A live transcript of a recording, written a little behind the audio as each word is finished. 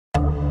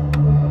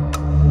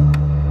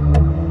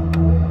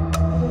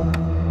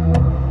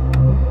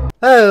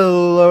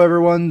Hello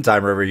everyone,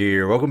 Tymerover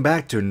here. Welcome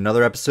back to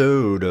another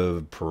episode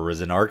of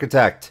Prison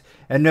Architect.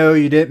 And no,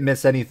 you didn't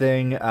miss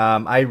anything.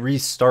 I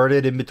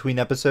restarted in between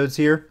episodes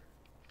here.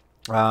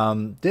 We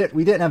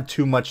didn't have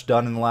too much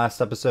done in the last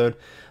episode,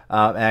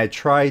 and I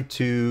tried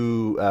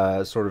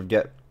to sort of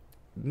get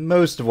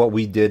most of what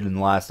we did in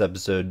the last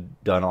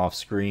episode done off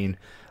screen.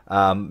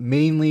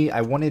 Mainly,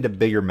 I wanted a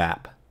bigger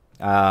map.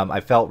 I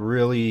felt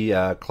really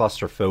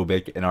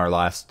claustrophobic in our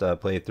last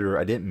playthrough.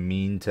 I didn't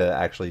mean to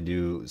actually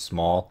do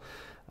small.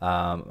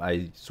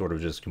 I sort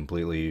of just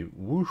completely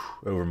whoosh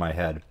over my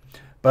head.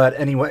 But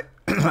anyway,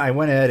 I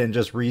went ahead and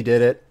just redid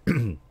it,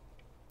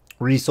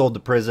 resold the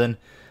prison,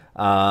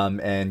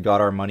 and got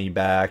our money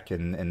back,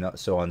 and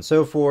so on and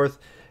so forth,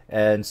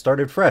 and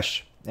started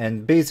fresh.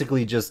 And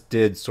basically just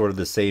did sort of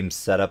the same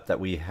setup that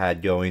we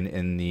had going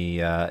in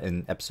the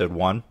in episode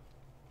 1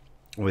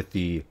 with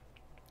the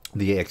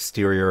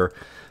exterior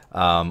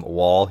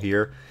wall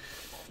here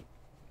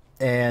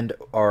and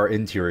our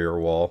interior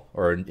wall,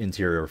 or an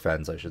interior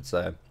fence I should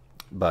say.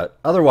 But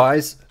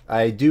otherwise,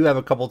 I do have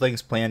a couple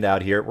things planned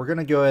out here. We're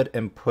gonna go ahead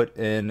and put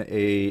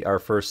in our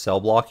first cell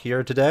block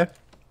here today,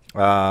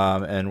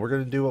 and we're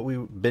gonna do what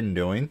we've been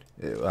doing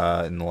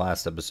in the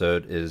last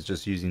episode, is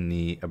just using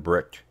the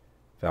brick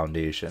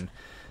foundation.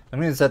 I'm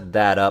gonna set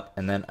that up,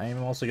 and then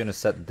I'm also gonna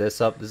set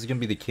this up. This is gonna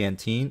be the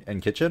canteen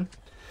and kitchen.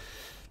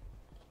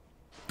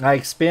 I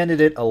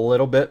expanded it a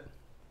little bit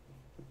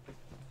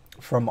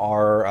from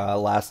our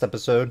last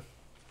episode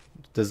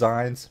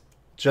designs,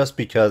 just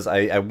because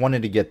I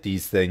wanted to get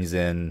these things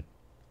in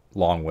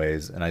long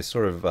ways, and I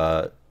sort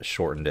of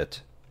shortened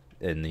it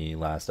in the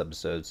last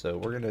episode. So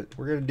we're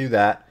gonna do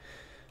that.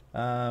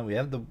 We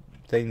have the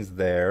things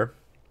there,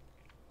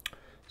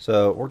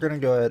 so we're gonna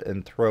go ahead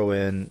and throw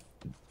in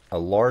a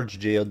large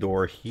jail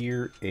door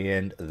here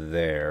and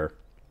there,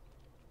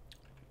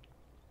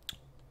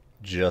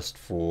 just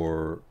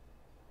for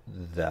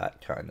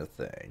that kind of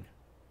thing.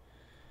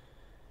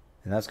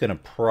 And that's going to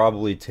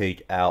probably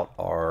take out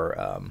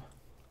our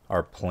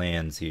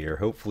plans here.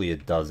 Hopefully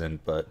it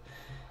doesn't, but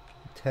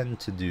tend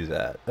to do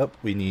that. Oh,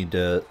 we need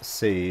to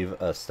save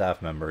a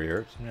staff member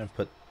here. So I'm going to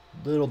put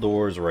little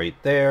doors right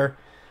there.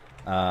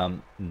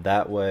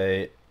 That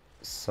way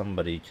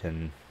somebody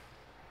can...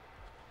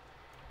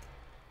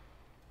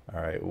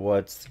 Alright,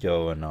 what's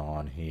going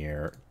on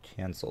here?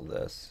 Cancel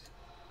this.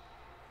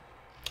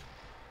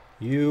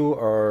 You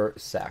are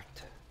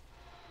sacked.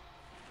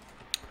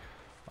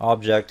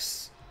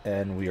 Objects,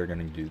 and we are going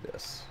to do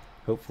this.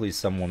 Hopefully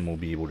someone will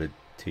be able to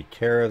take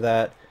care of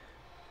that.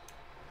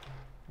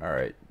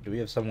 Alright, do we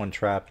have someone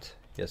trapped?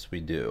 Yes, we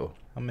do.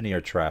 How many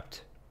are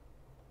trapped?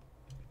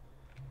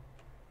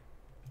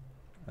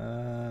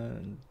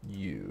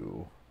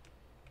 You.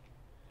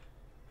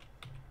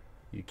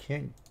 You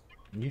can't...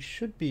 You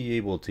should be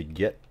able to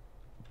get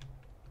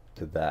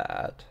to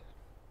that.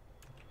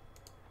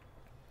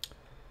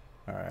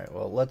 Alright,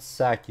 well, let's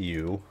sack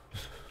you.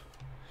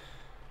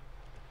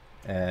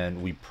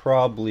 And we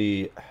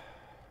probably...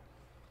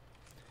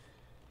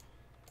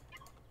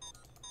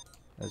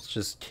 Let's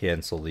just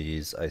cancel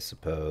these, I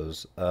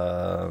suppose.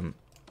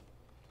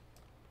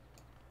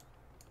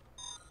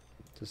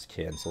 Just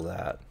cancel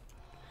that.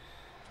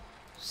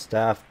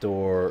 Staff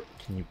door.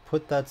 Can you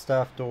put that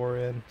staff door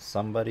in?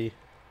 Somebody?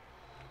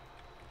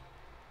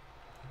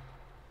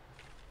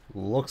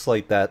 Looks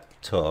like that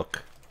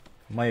took.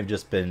 Might have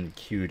just been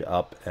queued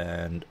up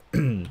and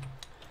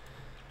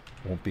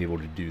won't be able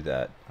to do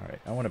that.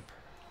 Alright, I want to...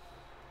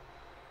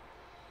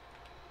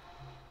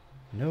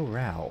 No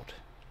route.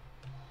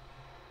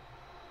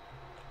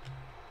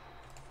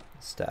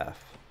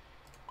 Staff.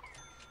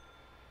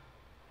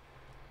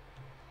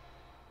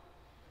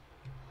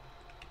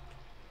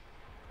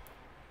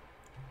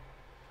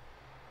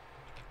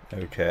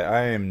 Okay,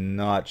 I am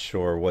not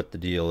sure what the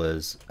deal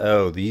is.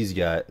 Oh, these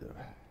guys...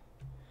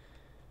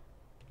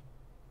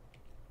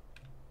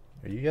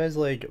 Are you guys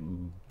like...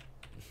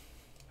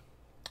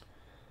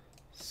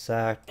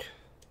 Sack,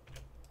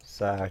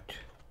 sack,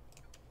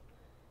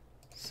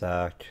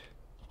 sack,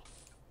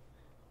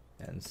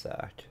 and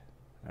sack.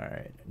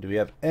 Alright, do we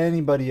have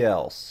anybody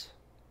else?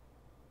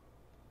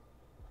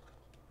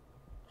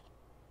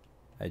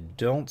 I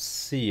don't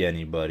see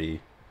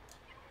anybody.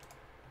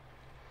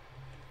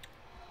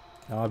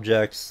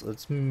 Objects,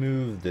 let's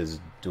move this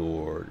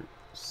door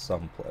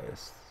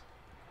someplace.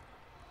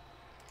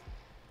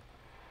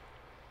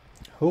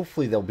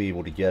 Hopefully they'll be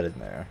able to get in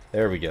there.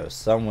 There we go.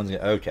 Someone's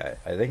gonna... Okay,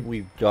 I think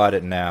we've got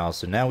it now.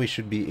 So now we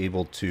should be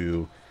able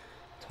to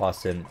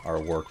toss in our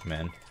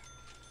workmen.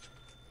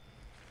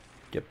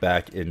 Get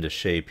back into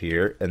shape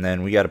here. And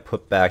then we got to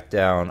put back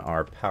down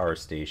our power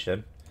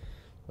station.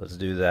 Let's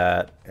do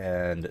that.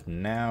 And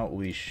now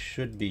we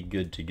should be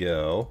good to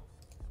go.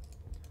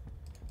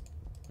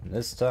 And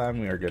this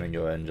time we are going to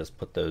go ahead and just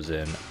put those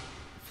in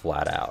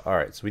flat out.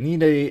 Alright, so we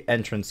need a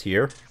entrance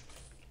here.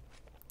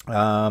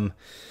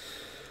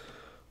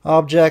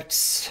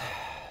 Objects.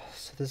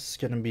 So this is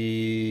going to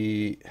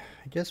be...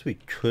 I guess we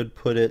could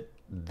put it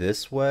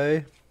this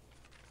way.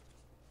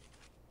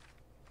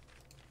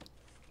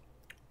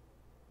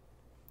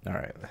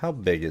 Alright, how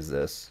big is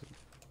this?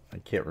 I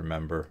can't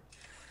remember.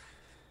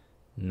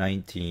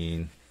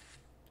 19.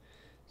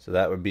 So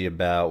that would be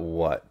about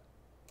what?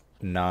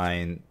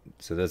 9.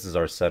 So this is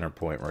our center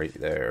point right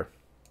there.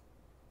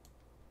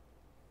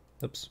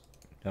 Oops.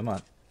 Come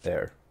on.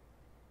 There.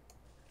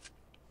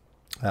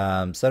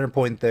 Center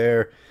point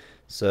there.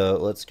 So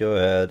let's go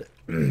ahead.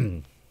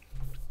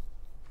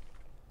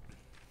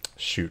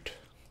 Shoot.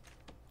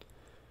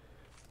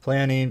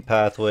 Planning,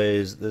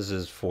 pathways. This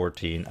is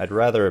 14. I'd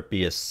rather it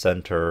be a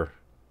center.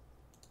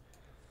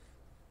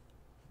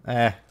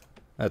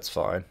 That's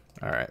fine.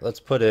 Alright, let's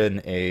put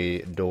in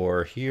a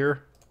door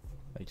here.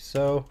 Like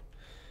so.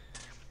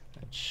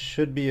 It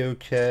should be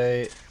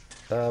okay.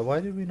 Why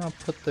did we not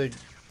put the...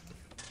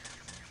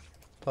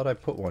 Thought I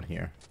put one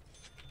here.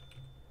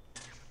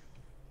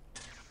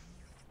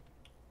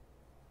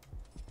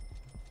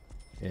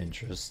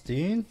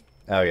 Interesting.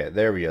 Okay,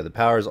 there we go. The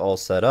power's all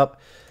set up.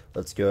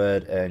 Let's go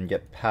ahead and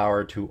get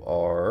power to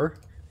our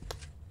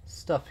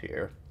stuff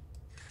here.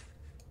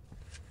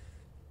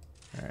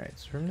 Alright,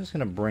 so I'm just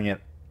gonna bring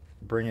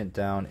it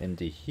down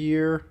into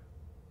here.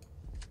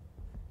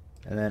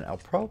 And then I'll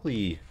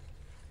probably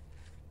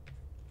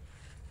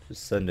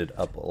just send it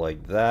up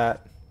like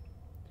that.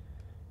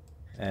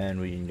 And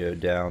we can go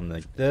down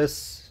like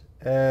this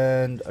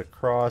and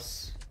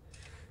across.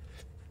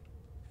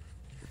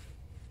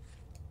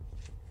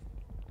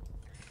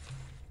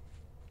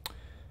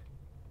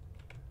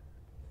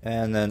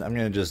 And then I'm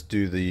going to just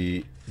do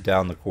the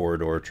down the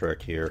corridor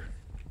trick here.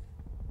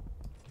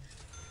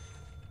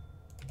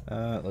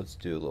 Let's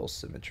do a little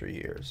symmetry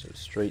here. So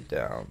straight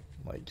down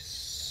like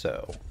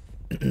so.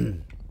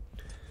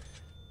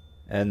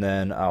 And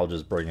then I'll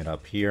just bring it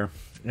up here.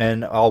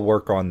 And I'll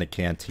work on the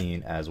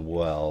canteen as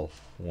well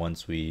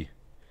once we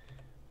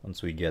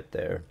get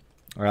there.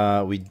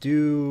 We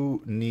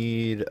do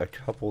need a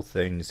couple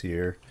things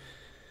here.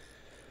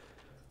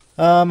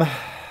 I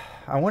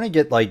want to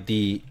get like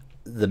the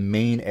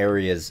main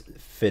areas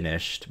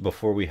finished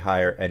before we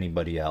hire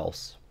anybody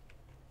else.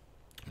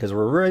 Because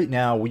right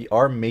now we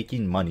are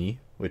making money,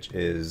 which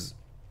is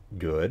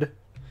good.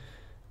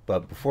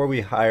 But before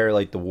we hire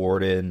like the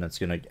warden that's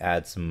going to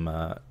add some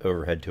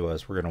overhead to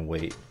us, we're going to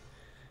wait.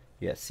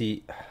 Yeah,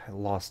 see, I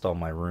lost all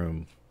my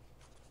room.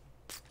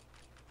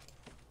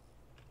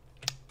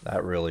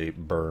 That really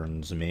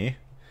burns me.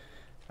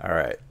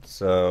 Alright,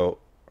 so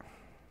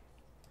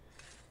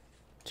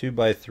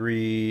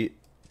 2x3,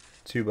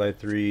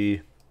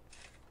 2x3,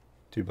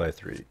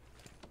 2x3.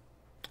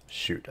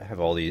 Shoot, I have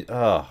all these.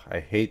 Ugh, I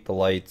hate the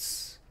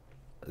lights,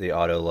 the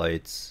auto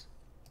lights.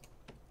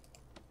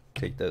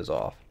 Take those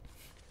off.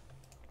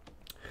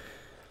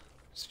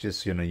 It's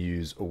just gonna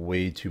use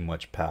way too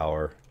much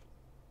power.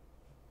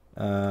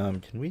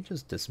 Can we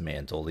just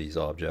dismantle these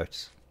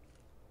objects?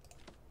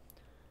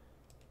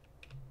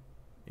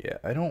 Yeah,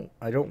 I don't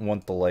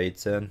want the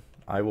lights in.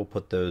 I will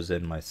put those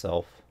in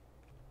myself.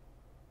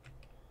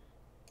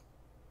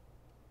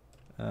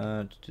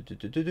 We're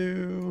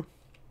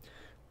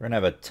gonna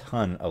have a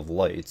ton of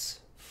lights,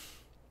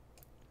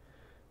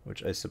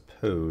 which I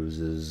suppose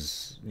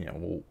is, you know,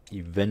 we'll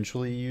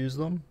eventually use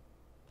them.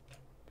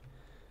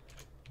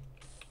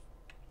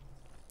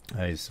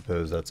 I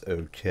suppose that's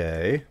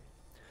okay.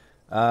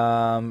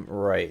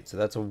 Right, so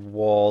that's a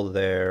wall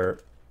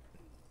there.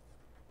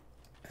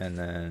 And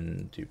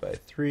then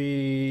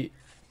 2x3,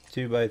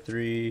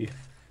 2x3,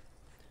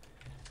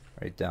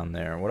 right down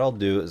there. What I'll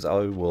do is I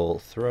will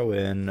throw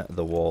in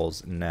the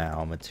walls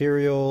now.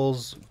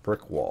 Materials,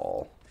 brick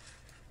wall.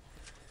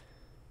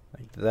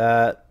 Like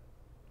that.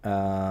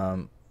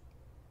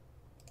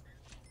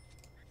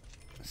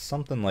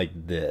 Something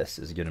like this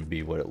is going to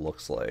be what it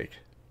looks like.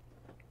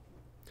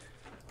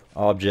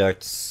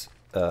 Objects,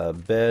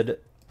 bed,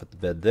 put the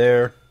bed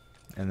there,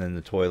 and then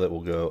the toilet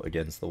will go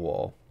against the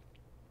wall.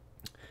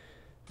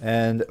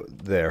 And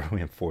there, we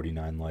have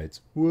 49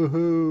 lights.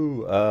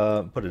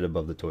 Woohoo! Put it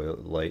above the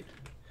toilet light.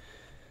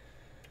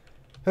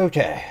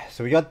 Okay,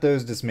 so we got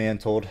those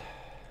dismantled.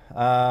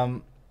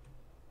 You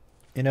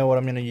know what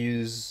I'm going to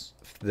use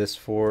this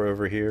for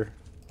over here?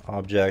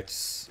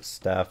 Objects,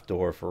 staff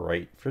door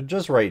for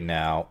just right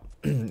now.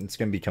 It's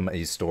going to become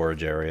a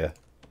storage area.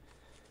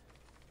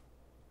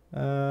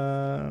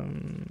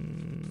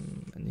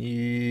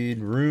 Need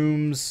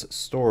rooms,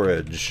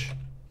 storage.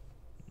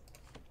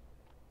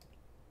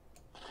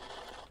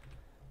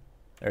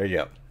 There you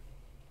go.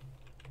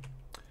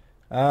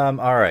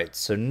 Alright,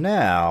 so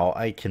now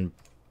I can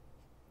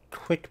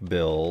quick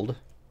build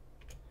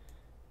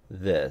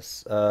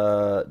this.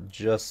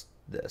 Just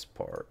this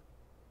part.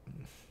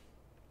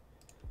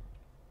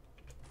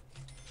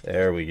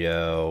 There we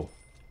go.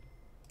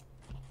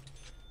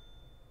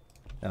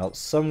 Now,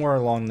 somewhere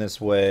along this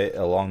way,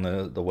 along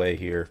the way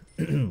here,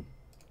 we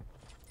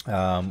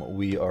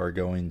are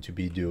going to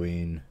be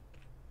doing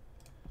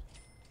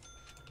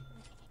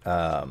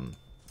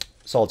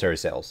solitary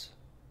sales.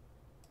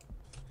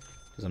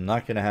 Because I'm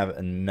not going to have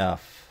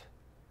enough.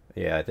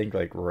 Yeah, I think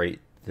like right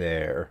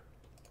there.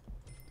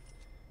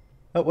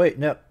 Oh, wait,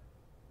 no.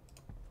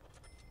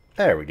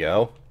 There we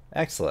go.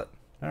 Excellent.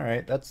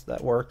 Alright,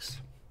 that works.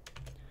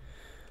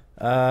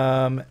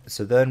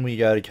 So then we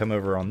got to come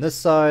over on this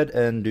side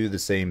and do the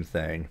same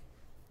thing.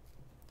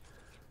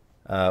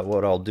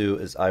 What I'll do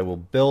is I will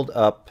build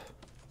up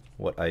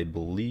what I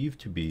believe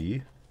to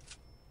be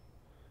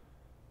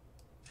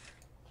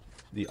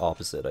the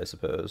opposite, I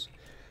suppose.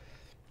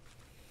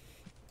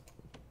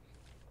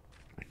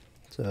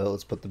 So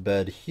let's put the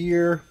bed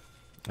here,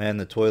 and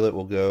the toilet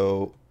will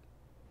go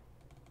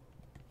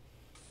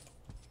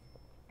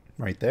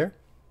right there.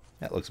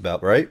 That looks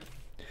about right.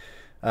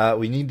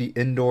 We need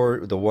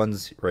the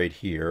ones right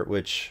here,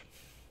 which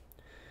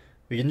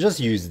we can just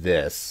use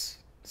this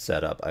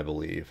setup, I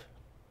believe.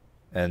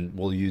 And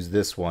we'll use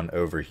this one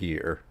over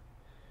here.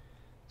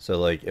 So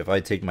like if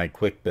I take my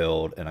quick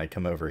build and I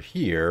come over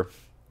here,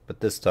 but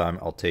this time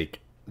I'll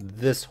take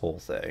this whole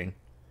thing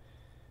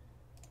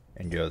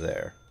and go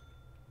there.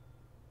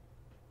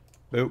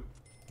 Boop,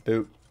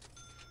 boop,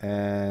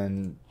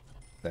 and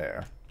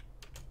there.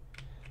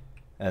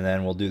 And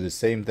then we'll do the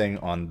same thing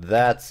on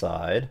that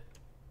side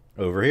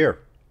over here.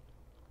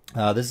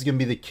 This is gonna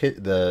be the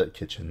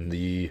kitchen,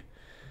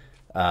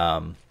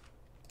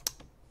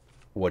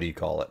 what do you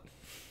call it?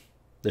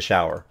 The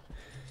shower.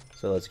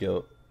 So let's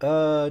go.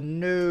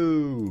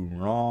 No,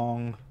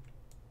 wrong.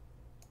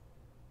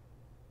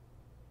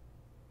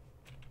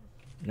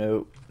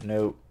 Nope,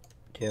 nope.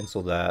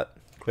 Cancel that.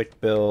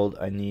 Quick build.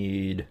 I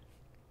need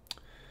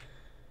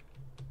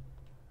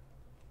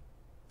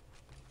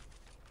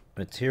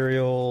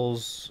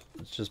materials.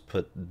 Let's just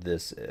put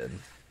this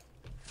in.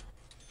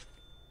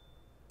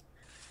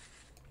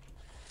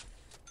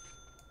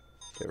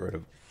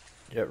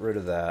 Get rid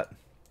of that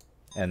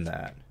and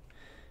that.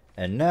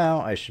 And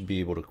now I should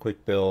be able to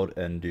quick build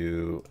and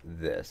do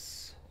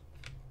this.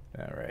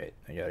 All right,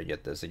 I gotta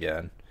get this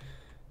again.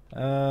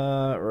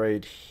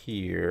 Right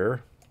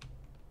here.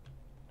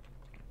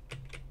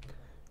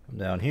 Come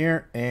down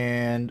here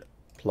and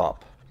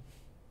plop,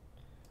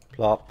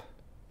 plop,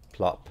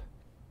 plop.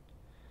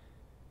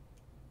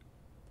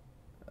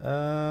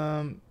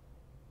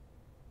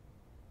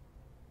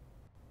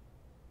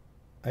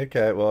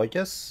 Okay, well, I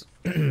guess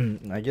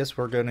I guess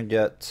we're gonna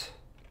get.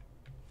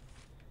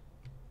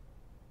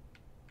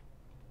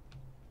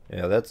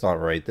 Yeah, that's not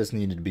right. This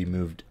needed to be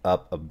moved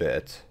up a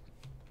bit.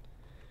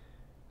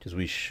 Because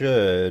we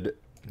should,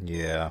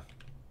 yeah.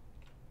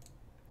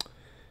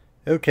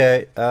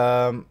 Okay,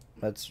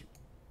 let's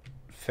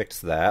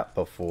fix that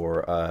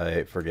before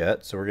I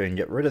forget. So we're going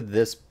to get rid of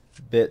this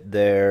bit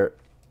there.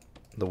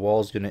 The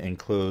wall's going to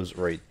enclose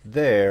right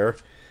there.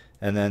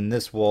 And then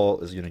this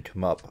wall is going to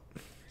come up,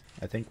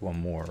 I think one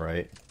more,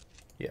 right?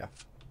 Yeah.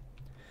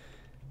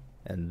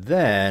 And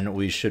then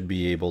we should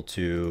be able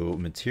to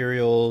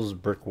materials,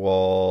 brick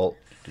wall,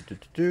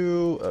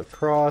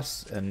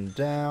 across and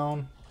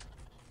down.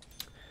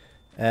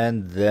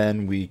 And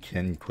then we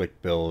can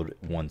quick build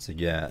once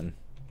again.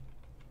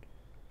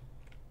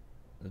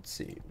 Let's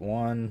see.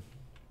 1,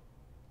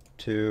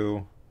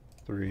 2,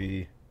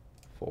 3,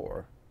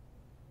 4.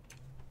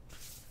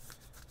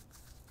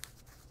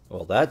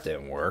 Well, that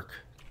didn't work.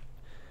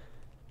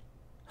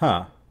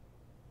 Huh.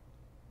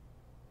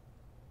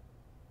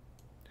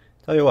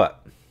 Tell you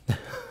what.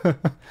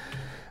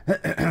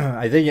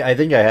 I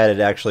think I had it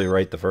actually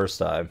right the first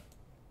time.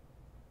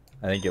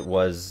 I think it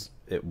was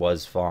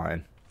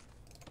fine.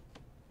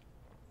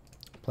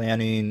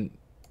 Planning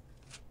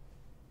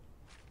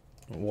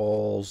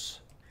walls.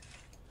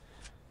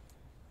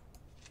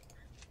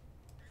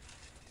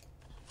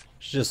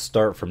 Should just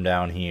start from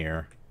down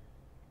here.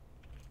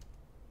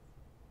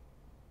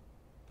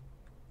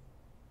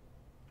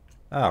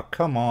 Oh,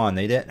 come on,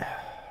 they didn't.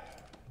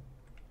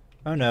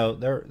 Oh no,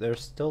 they're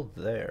still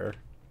there.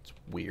 It's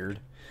weird.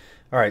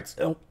 All right,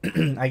 so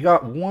I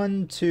got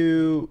 1,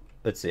 2.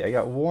 Let's see. I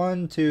got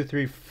 1, 2,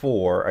 3,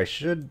 4. I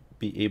should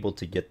be able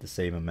to get the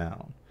same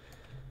amount.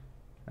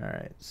 All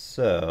right.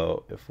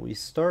 So if we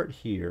start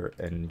here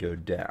and go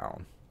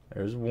down,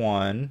 there's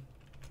 1.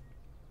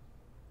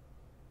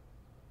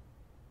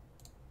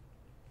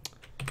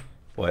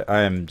 Boy,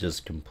 I am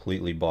just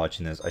completely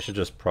botching this. I should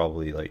just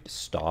probably like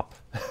stop.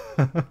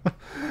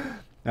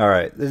 All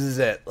right, this is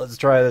it. Let's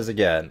try this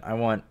again. I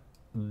want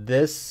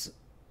this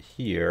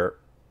here,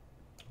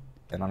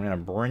 and I'm gonna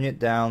bring it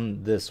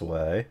down this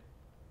way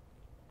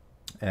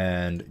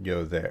and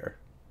go there.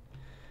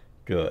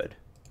 Good.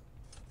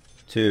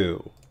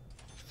 2,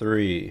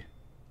 3,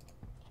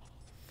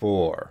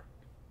 4.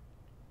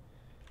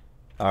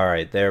 All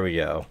right, there we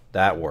go.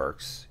 That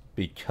works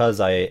because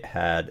I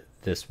had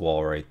this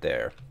wall right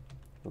there.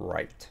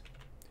 Right.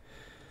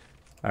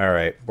 All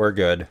right, we're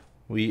good.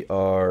 We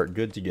are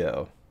good to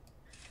go.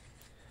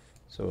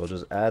 So we'll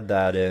just add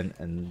that in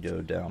and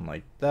go down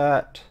like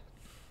that.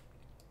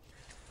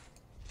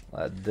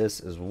 Add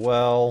this as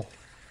well.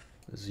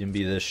 This is gonna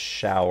be this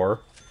shower.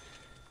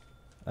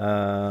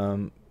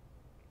 And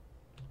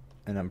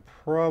I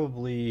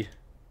probably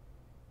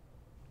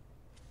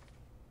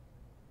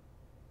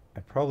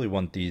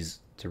want these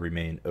to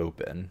remain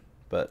open,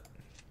 but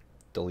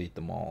delete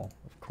them all,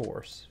 of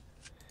course.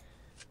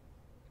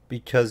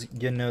 Because,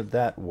 you know,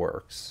 that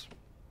works.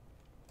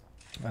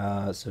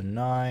 So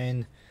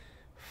 9,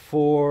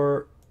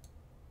 4,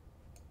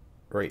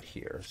 right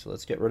here. So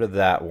let's get rid of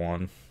that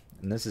one.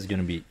 And this is going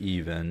to be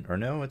even. Or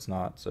no, it's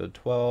not. So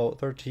 12,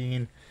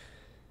 13.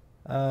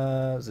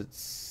 Is it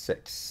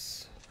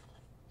 6?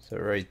 So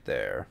right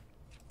there.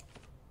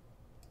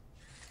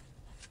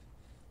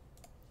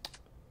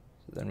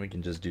 So then we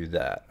can just do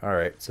that.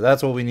 Alright, so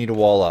that's what we need to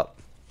wall up.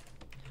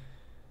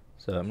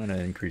 So I'm going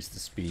to increase the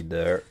speed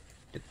there.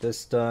 Get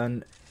this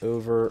done.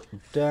 Over,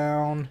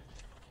 down.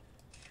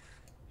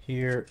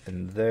 Here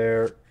and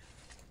there.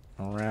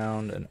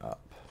 Around and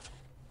up.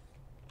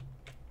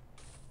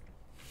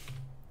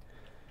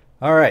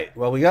 Alright,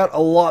 well we got a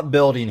lot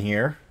building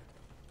here.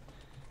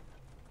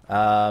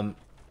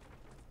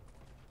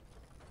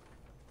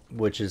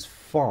 Which is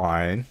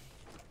fine.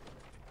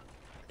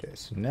 Okay,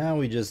 so now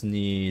we just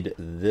need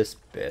this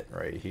bit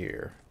right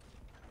here.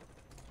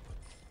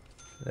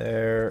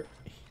 There,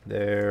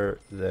 there,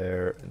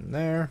 there, and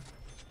there.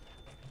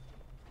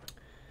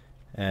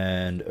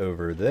 And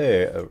over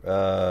there,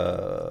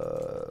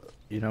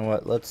 you know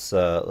what?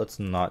 Let's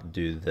not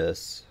do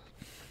this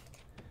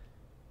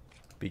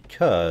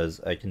because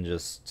I can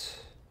just,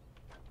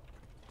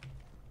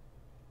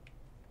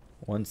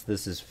 once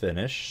this is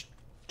finished.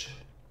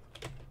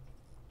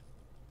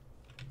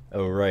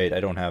 Oh right,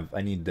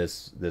 I need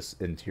this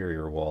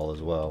interior wall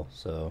as well.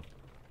 So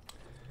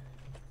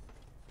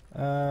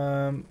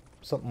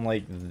something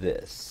like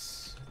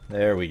this.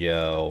 There we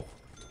go.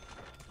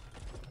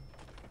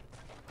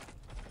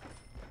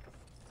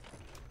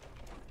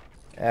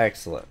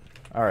 Excellent.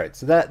 All right,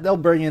 so they'll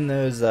bring in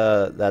those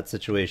that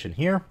situation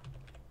here.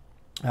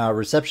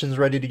 Reception's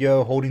ready to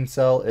go. Holding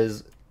cell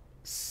is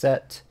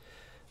set.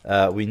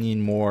 We need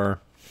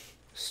more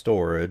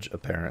storage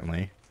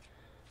apparently.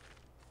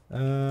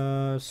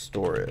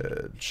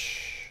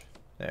 Storage.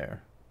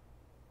 There.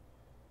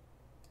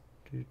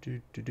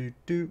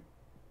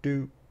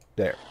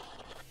 There.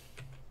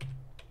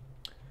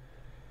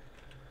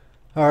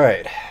 All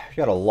right,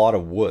 got a lot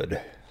of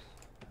wood.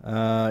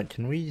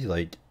 Can we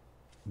like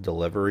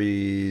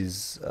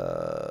deliveries,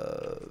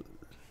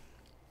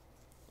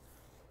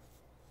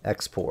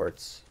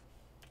 exports?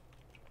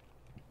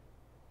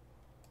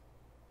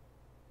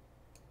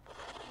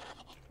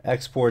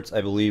 Exports,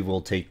 I believe,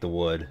 will take the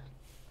wood.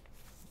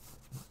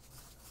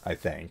 I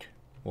think.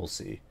 We'll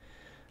see.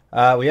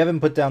 We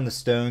haven't put down the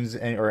stones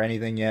or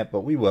anything yet,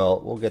 but we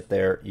will. We'll get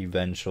there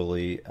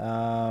eventually.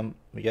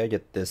 We gotta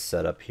get this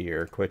set up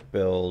here. Quick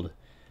build.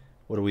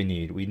 What do we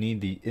need? We need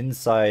the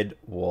inside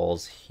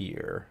walls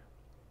here.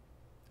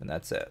 And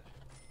that's it.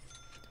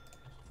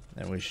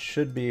 And we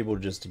should be able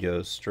just to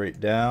go straight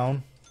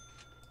down.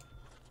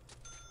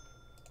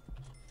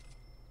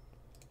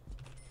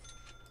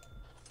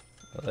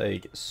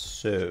 Like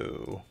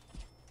so.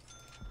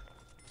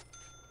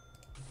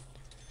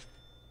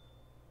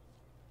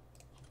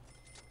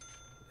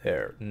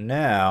 There.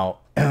 Now,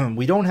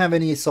 we don't have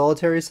any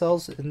solitary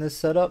cells in this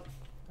setup,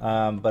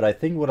 but I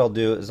think what I'll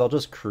do is I'll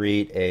just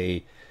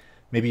create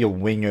maybe a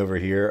wing over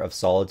here of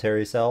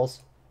solitary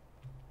cells,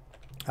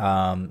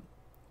 and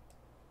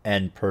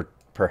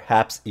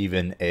perhaps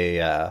even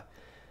a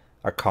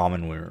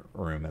common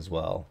room as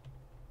well.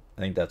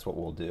 I think that's what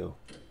we'll do.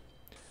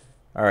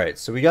 All right,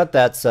 so we got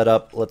that set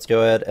up. Let's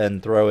go ahead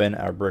and throw in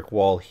our brick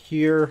wall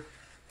here.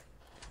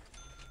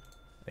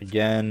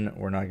 Again,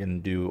 we're not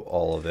going to do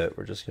all of it.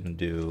 We're just going to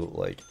do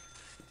like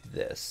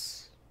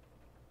this.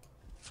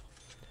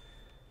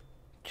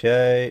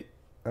 Okay.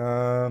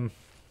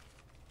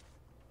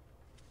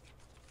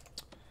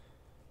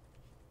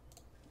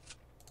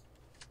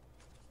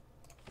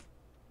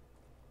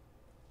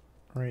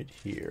 Right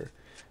here.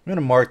 I'm going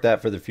to mark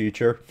that for the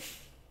future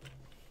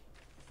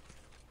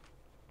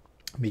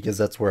because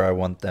that's where I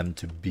want them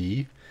to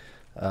be.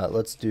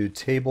 Let's do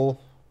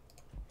table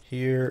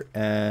here,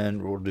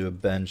 and we'll do a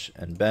bench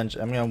and bench.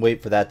 I'm going to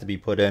wait for that to be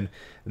put in,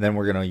 and then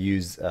we're going to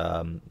use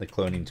the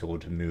cloning tool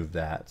to move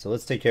that. So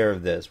let's take care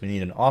of this. We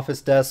need an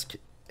office desk,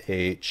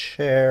 a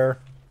chair.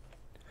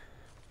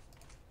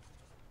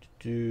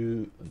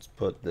 Let's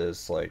put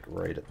this like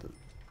right at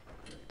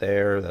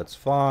there. That's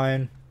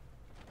fine.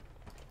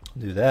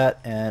 Do that,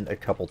 and a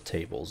couple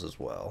tables as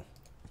well.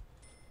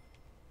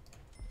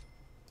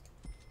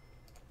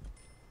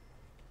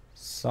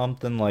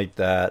 Something like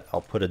that. I'll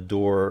put a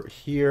door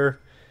here.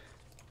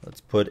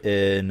 Let's put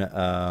in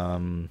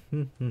our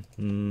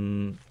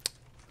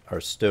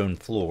stone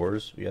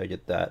floors. We gotta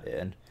get that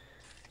in.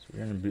 So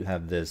we're gonna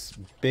have this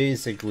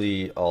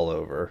basically all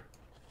over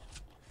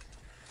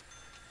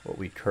what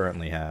we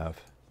currently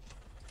have.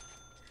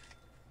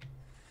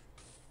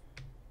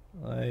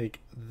 Like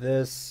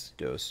this,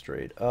 go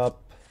straight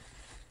up,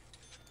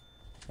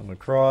 come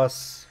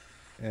across,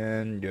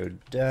 and go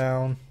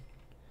down,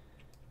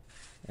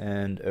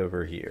 and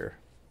over here.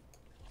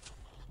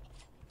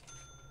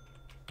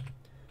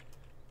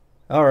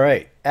 All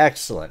right,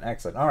 excellent,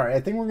 excellent. All right,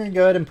 I think we're gonna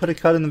go ahead and put a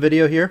cut in the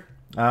video here.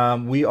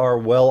 We are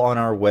well on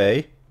our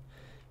way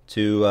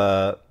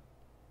to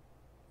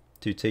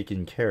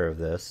taking care of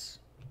this.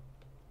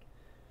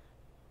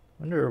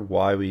 I wonder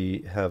why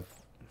we have.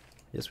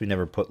 Guess we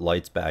never put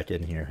lights back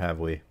in here, have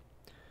we?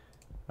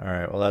 All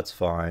right, well that's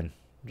fine.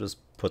 Just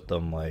put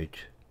them like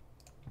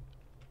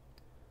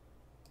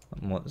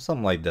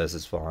something like this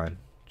is fine.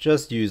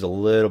 Just use a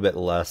little bit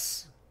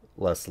less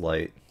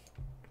light,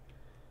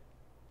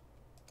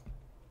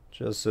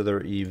 just so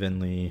they're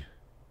evenly,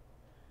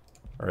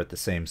 or at the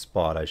same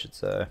spot, I should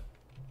say.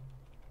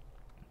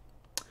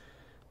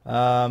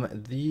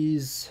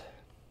 This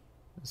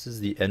is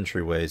the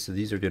entryway, so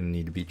these are going to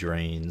need to be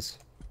drains.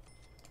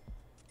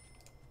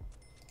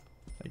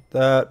 Like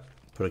that.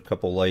 Put a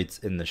couple lights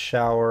in the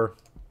shower.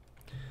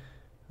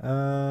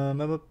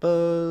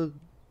 Do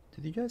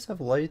you guys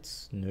have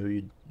lights? No,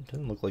 it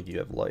doesn't look like you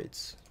have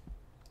lights.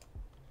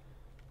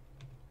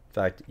 In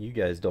fact, you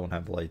guys don't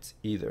have lights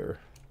either.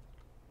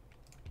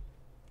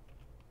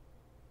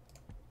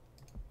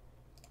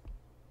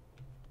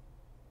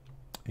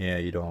 Yeah,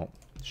 you don't.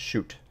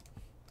 Shoot.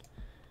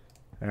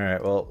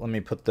 Alright, well, let me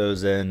put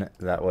those in.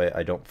 That way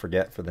I don't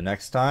forget for the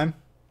next time.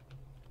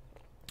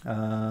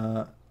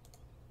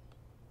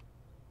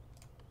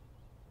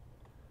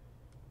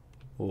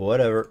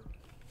 Whatever.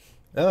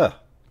 Ugh.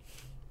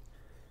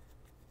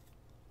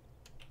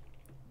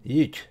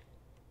 Eek.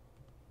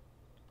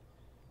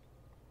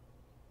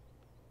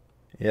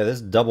 Yeah,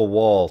 this double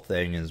wall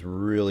thing is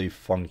really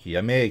funky.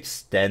 I may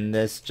extend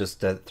this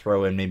just to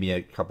throw in maybe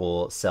a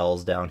couple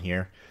cells down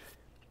here.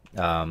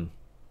 What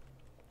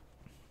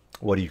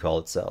do you call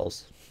it?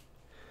 Cells.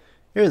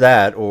 Either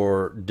that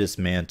or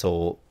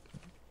dismantle.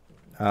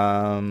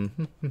 Just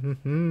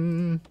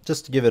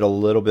to give it a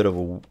little bit of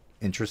an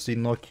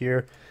interesting look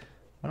here.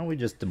 Why don't we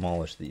just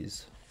demolish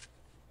these?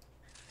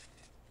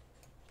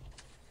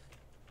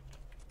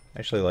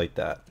 Actually like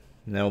that.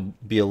 And they'll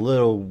be a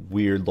little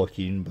weird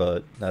looking,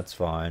 but that's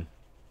fine.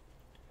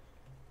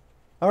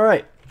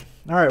 Alright.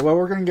 Alright, well,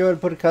 we're going to go ahead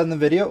and put a cut in the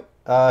video.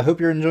 I hope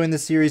you're enjoying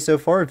this series so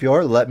far. If you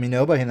are, let me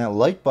know by hitting that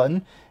like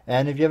button.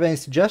 And if you have any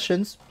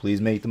suggestions, please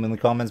make them in the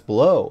comments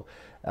below.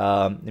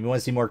 If you want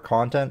to see more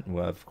content,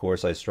 well, of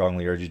course, I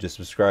strongly urge you to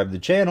subscribe to the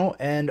channel.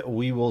 And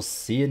we will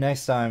see you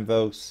next time,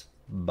 folks.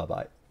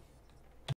 Bye-bye.